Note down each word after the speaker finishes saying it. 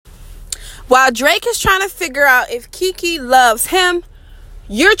While Drake is trying to figure out if Kiki loves him,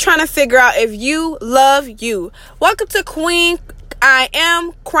 you're trying to figure out if you love you. Welcome to Queen I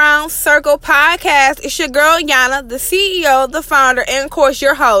Am Crown Circle Podcast. It's your girl Yana, the CEO, the founder, and of course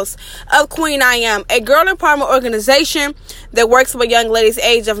your host of Queen I Am, a girl empowerment organization that works with young ladies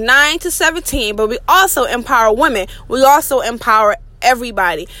age of 9 to 17, but we also empower women. We also empower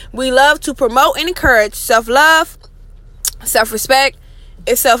everybody. We love to promote and encourage self-love, self-respect,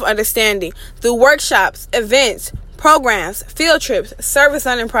 and self-understanding through workshops, events, programs, field trips, service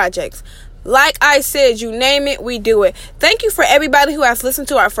learning projects. Like I said, you name it, we do it. Thank you for everybody who has listened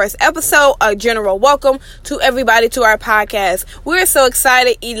to our first episode. A general welcome to everybody to our podcast. We're so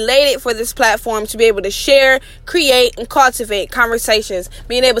excited, elated for this platform to be able to share, create, and cultivate conversations.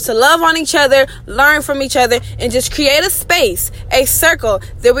 Being able to love on each other, learn from each other, and just create a space, a circle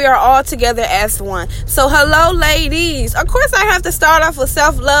that we are all together as one. So hello, ladies. Of course, I have to start off with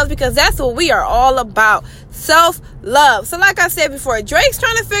self-love because that's what we are all about. Self-love. So like I said before, Drake's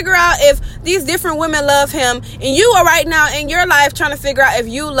trying to figure out if these different women love him, and you are right now in your life trying to figure out if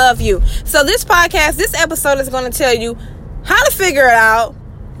you love you. So this podcast, this episode is going to tell you how to figure it out,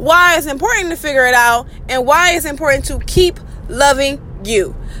 why it's important to figure it out, and why it's important to keep loving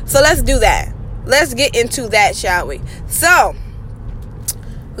you. So let's do that. Let's get into that, shall we? So,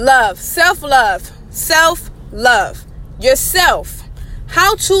 love, self-love, self-love, yourself.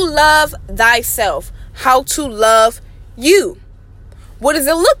 How to love thyself. How to love you. What does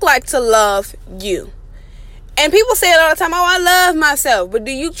it look like to love you? And people say it all the time, oh, I love myself. But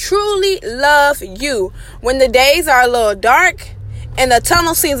do you truly love you? When the days are a little dark and the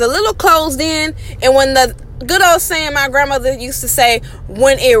tunnel seems a little closed in, and when the good old saying my grandmother used to say,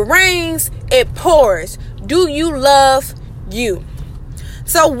 when it rains, it pours. Do you love you?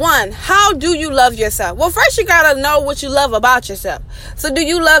 So one, how do you love yourself? Well, first you got to know what you love about yourself. So do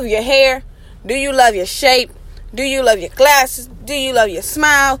you love your hair? Do you love your shape? Do you love your glasses? Do you love your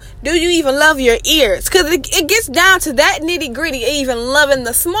smile? Do you even love your ears? Because it gets down to that nitty gritty, even loving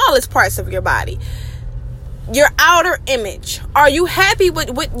the smallest parts of your body. Your outer image. Are you happy with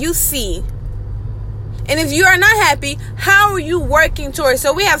what you see? And if you are not happy, how are you working towards?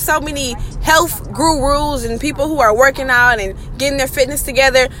 So we have so many health gurus and people who are working out and getting their fitness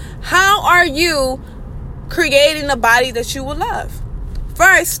together. How are you creating a body that you will love?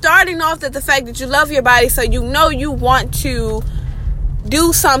 First, starting off at the fact that you love your body, so you know you want to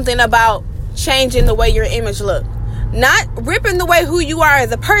do something about changing the way your image looks. Not ripping the way who you are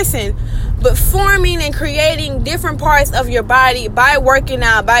as a person, but forming and creating different parts of your body by working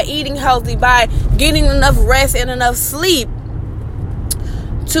out, by eating healthy, by getting enough rest and enough sleep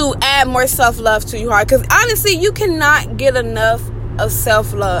to add more self-love to your heart. Because honestly, you cannot get enough of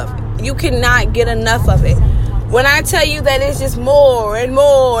self-love. You cannot get enough of it. When I tell you that it's just more and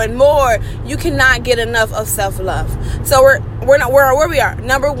more and more, you cannot get enough of self-love. So we're not where we are.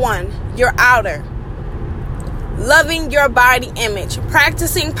 Number one, your outer. Loving your body image.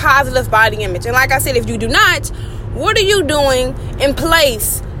 Practicing positive body image. And like I said, if you do not, what are you doing in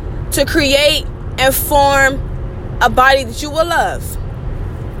place to create and form a body that you will love?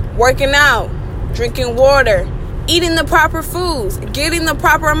 Working out, drinking water, eating the proper foods, getting the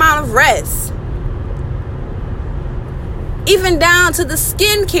proper amount of rest. Even down to the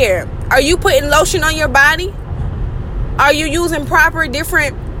skincare. Are you putting lotion on your body? Are you using proper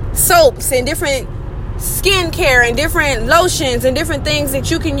different soaps and different skincare and different lotions and different things that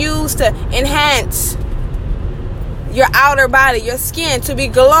you can use to enhance your outer body, your skin, to be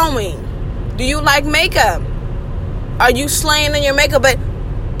glowing? Do you like makeup? Are you slaying on your makeup? But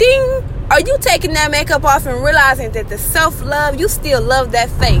ding! Are you taking that makeup off and realizing that the self-love, you still love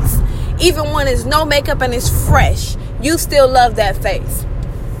that face? Even when it's no makeup and it's fresh, you still love that face.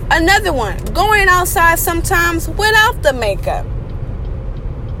 Another one, going outside sometimes without the makeup.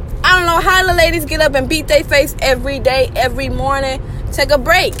 I don't know how the ladies get up and beat their face every day, every morning. Take a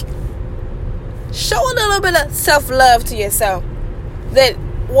break. Show a little bit of self-love to yourself. That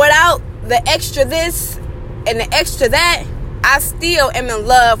without the extra this and the extra that, I still am in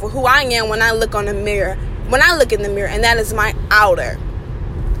love with who I am when I look on the mirror. When I look in the mirror, and that is my outer.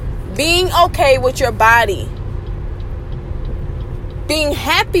 Being okay with your body. Being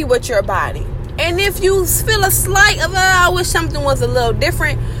happy with your body. And if you feel a slight of, I wish something was a little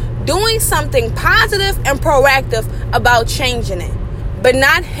different, doing something positive and proactive about changing it. But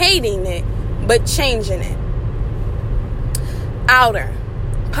not hating it, but changing it. Outer.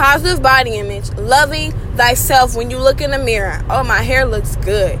 Positive body image. Loving thyself when you look in the mirror. Oh, my hair looks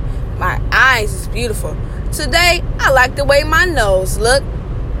good. My eyes is beautiful. Today, I like the way my nose look.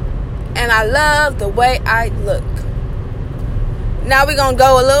 And I love the way I look. Now we're going to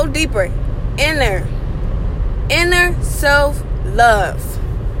go a little deeper. inner self-love.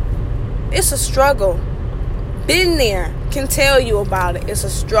 It's a struggle. Been there, can tell you about it. It's a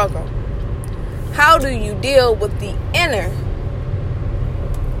struggle. How do you deal with the inner?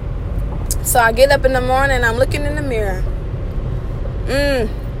 So I get up in the morning, I'm looking in the mirror.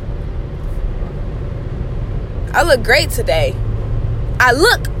 I look great today. I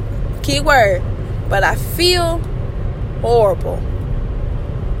look, keyword, but I feel horrible.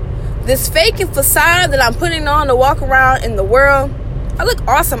 This fake facade that I'm putting on to walk around in the world, I look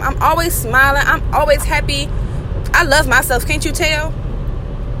awesome. I'm always smiling. I'm always happy. I love myself. Can't you tell?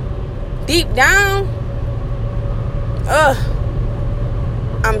 Deep down,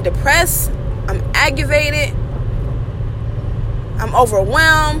 I'm depressed. I'm aggravated. I'm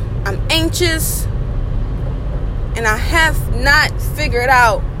overwhelmed. I'm anxious. And I have not figured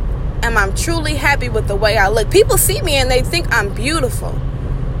out, am I truly happy with the way I look? People see me and they think I'm beautiful.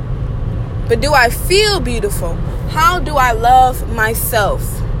 But do I feel beautiful? How do I love myself?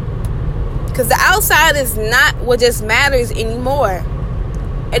 Because the outside is not what just matters anymore.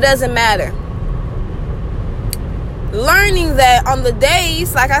 It doesn't matter. Learning that on the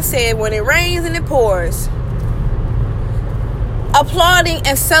days, like I said, when it rains and it pours, applauding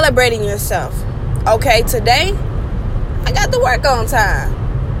and celebrating yourself. Okay, today, I got to work on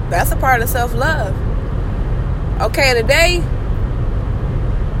time. That's a part of self-love. Okay, today,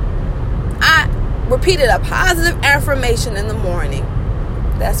 I repeated a positive affirmation in the morning.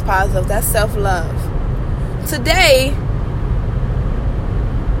 That's positive. That's self-love. Today,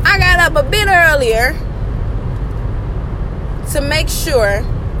 I got up a bit earlier to make sure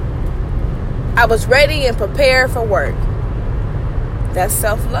I was ready and prepared for work. That's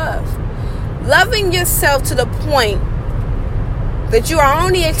self-love. Loving yourself to the point that you are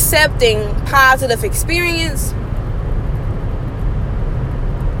only accepting positive experience,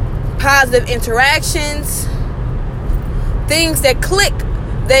 positive interactions, things that click,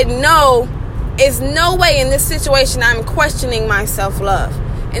 that no, is no way in this situation I'm questioning my self-love.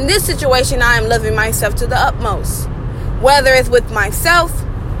 In this situation, I am loving myself to the utmost, whether it's with myself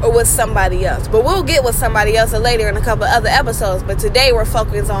or with somebody else. But we'll get with somebody else later in a couple of other episodes. But today we're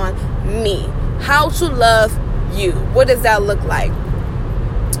focused on me. How to love you. What does that look like?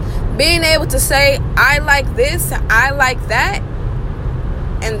 Being able to say, I like this, I like that,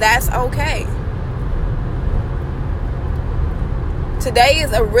 and that's okay. Today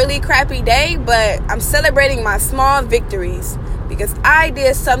is a really crappy day, but I'm celebrating my small victories because I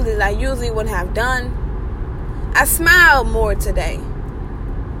did something that I usually wouldn't have done. I smiled more today.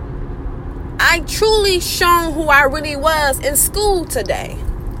 I truly shown who I really was in school today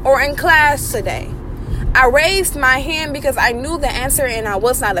or in class today. I raised my hand because I knew the answer and I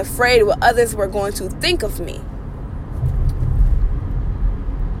was not afraid what others were going to think of me.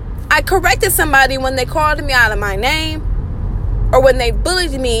 I corrected somebody when they called me out of my name or when they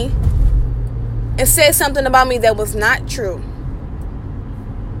bullied me and said something about me that was not true.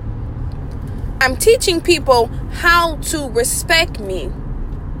 I'm teaching people how to respect me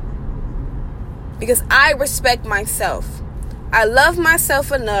because I respect myself. I love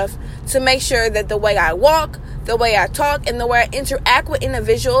myself enough to make sure that the way I walk, the way I talk, and the way I interact with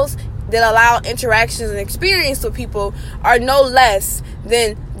individuals that allow interactions and experience with people are no less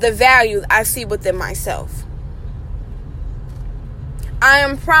than the value I see within myself. I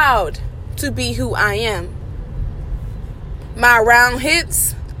am proud to be who I am. My round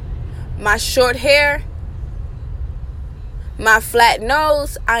hips, my short hair, my flat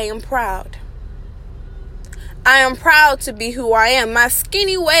nose, I am proud. I am proud to be who I am. My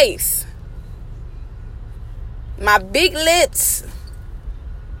skinny waist, my big lips,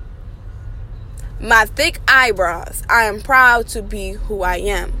 my thick eyebrows. I am proud to be who I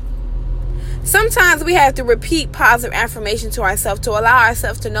am. Sometimes we have to repeat positive affirmation to ourselves to allow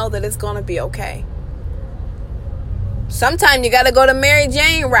ourselves to know that it's going to be okay. Sometimes you got to go the Mary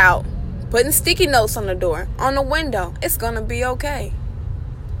Jane route, putting sticky notes on the door, on the window. It's going to be okay.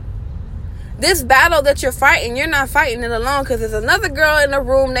 This battle that you're fighting, you're not fighting it alone because there's another girl in the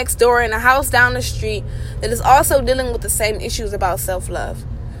room next door in a house down the street that is also dealing with the same issues about self-love.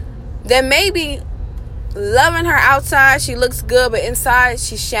 That maybe loving her outside, she looks good, but inside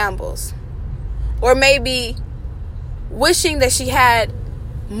she shambles. Or maybe wishing that she had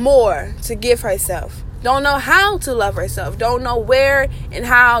more to give herself. Don't know how to love herself. Don't know where and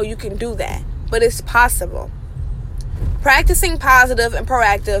how you can do that. But it's possible. Practicing positive and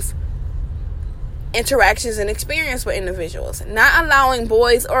proactive interactions and experience with individuals. Not allowing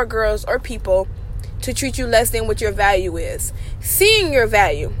boys or girls or people to treat you less than what your value is. Seeing your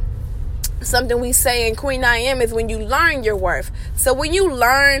value. something we say in Queen I Am is when you learn your worth. So when you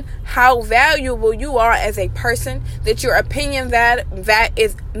learn how valuable you are as a person, that your opinion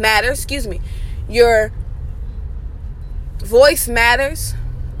matters, your voice matters,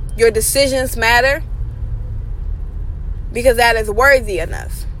 your decisions matter, because that is worthy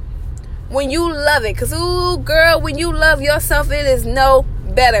enough. When you love it, because ooh girl, when you love yourself, it is no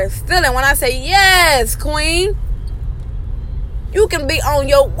better feeling. When I say yes, queen, you can be on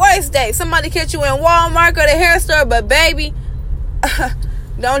your worst day. Somebody catch you in Walmart or the hair store, but baby,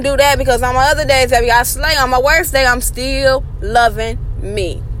 don't do that, because on my other days, baby, I slay. On my worst day, I'm still loving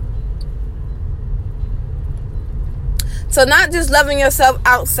me. So not just loving yourself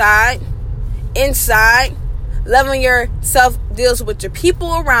outside, inside, loving yourself deals with your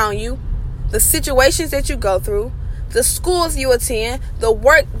people around you, the situations that you go through, the schools you attend, the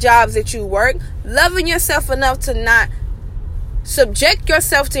work jobs that you work, loving yourself enough to not subject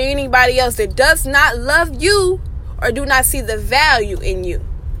yourself to anybody else that does not love you or do not see the value in you.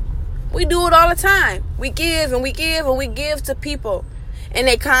 We do it all the time. We give and we give and we give to people, and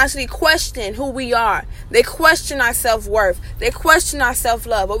they constantly question who we are. They question our self-worth. They question our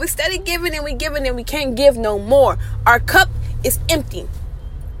self-love. But we steady giving and we giving and we can't give no more. Our cup is empty.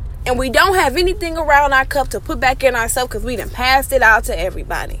 And we don't have anything around our cup to put back in ourselves because we done passed it out to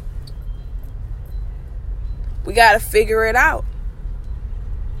everybody. We got to figure it out.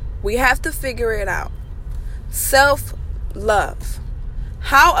 We have to figure it out. Self-love.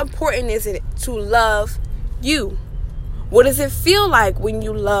 How important is it to love you? What does it feel like when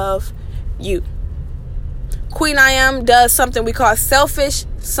you love you? Queen I Am does something we call Selfish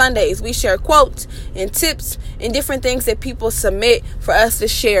Sundays. We share quotes and tips and different things that people submit for us to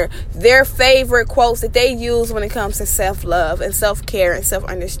share their favorite quotes that they use when it comes to self-love and self-care and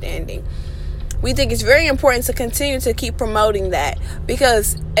self-understanding. We think it's very important to continue to keep promoting that,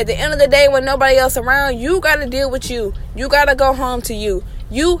 because at the end of the day, when nobody else around, you got to deal with you. You got to go home to you.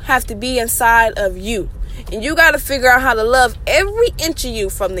 You have to be inside of you. And you got to figure out how to love every inch of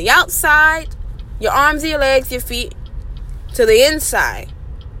you, from the outside, your arms, your legs, your feet, to the inside.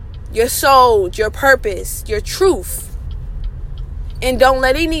 Your soul, your purpose, your truth. And don't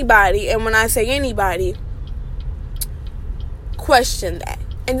let anybody, and when I say anybody, question that.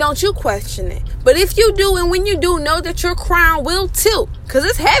 And don't you question it. But if you do, and when you do, know that your crown will tilt, because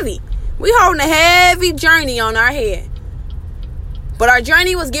it's heavy. We holding a heavy journey on our head. But our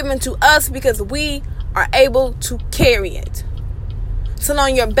journey was given to us because we are able to carry it. So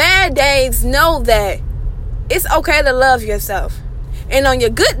on your bad days, know that it's okay to love yourself. And on your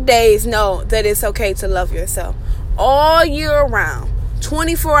good days, know that it's okay to love yourself. All year round,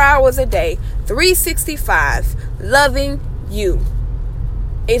 24 hours a day, 365, loving you.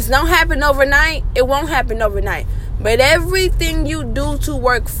 It don't happen overnight. It won't happen overnight. But everything you do to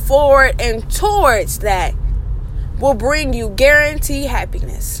work forward and towards that will bring you guaranteed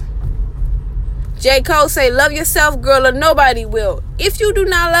happiness. J. Cole say, love yourself, girl, or nobody will. If you do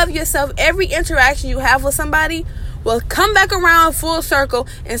not love yourself, every interaction you have with somebody will come back around full circle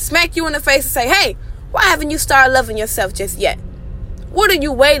and smack you in the face and say, hey, why haven't you started loving yourself just yet? What are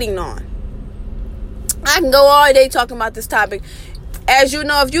you waiting on? I can go all day talking about this topic. As you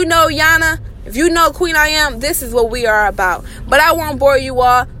know, if you know Yana, if you know Queen I Am, this is what we are about. But I won't bore you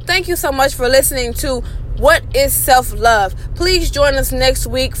all. Thank you so much for listening to What is Self-Love? Please join us next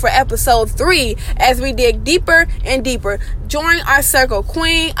week for episode 3 as we dig deeper and deeper. Join our circle,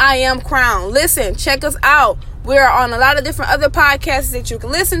 Queen I Am Crown. Listen, check us out. We are on a lot of different other podcasts that you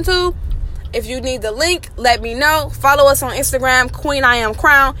can listen to. If you need the link, let me know. Follow us on Instagram, Queen I Am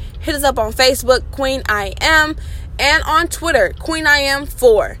Crown. Hit us up on Facebook, Queen I Am. And on Twitter, Queen I Am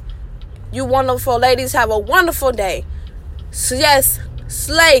 4. You wonderful ladies, have a wonderful day. So yes,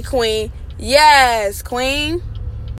 slay, queen. Yes, queen.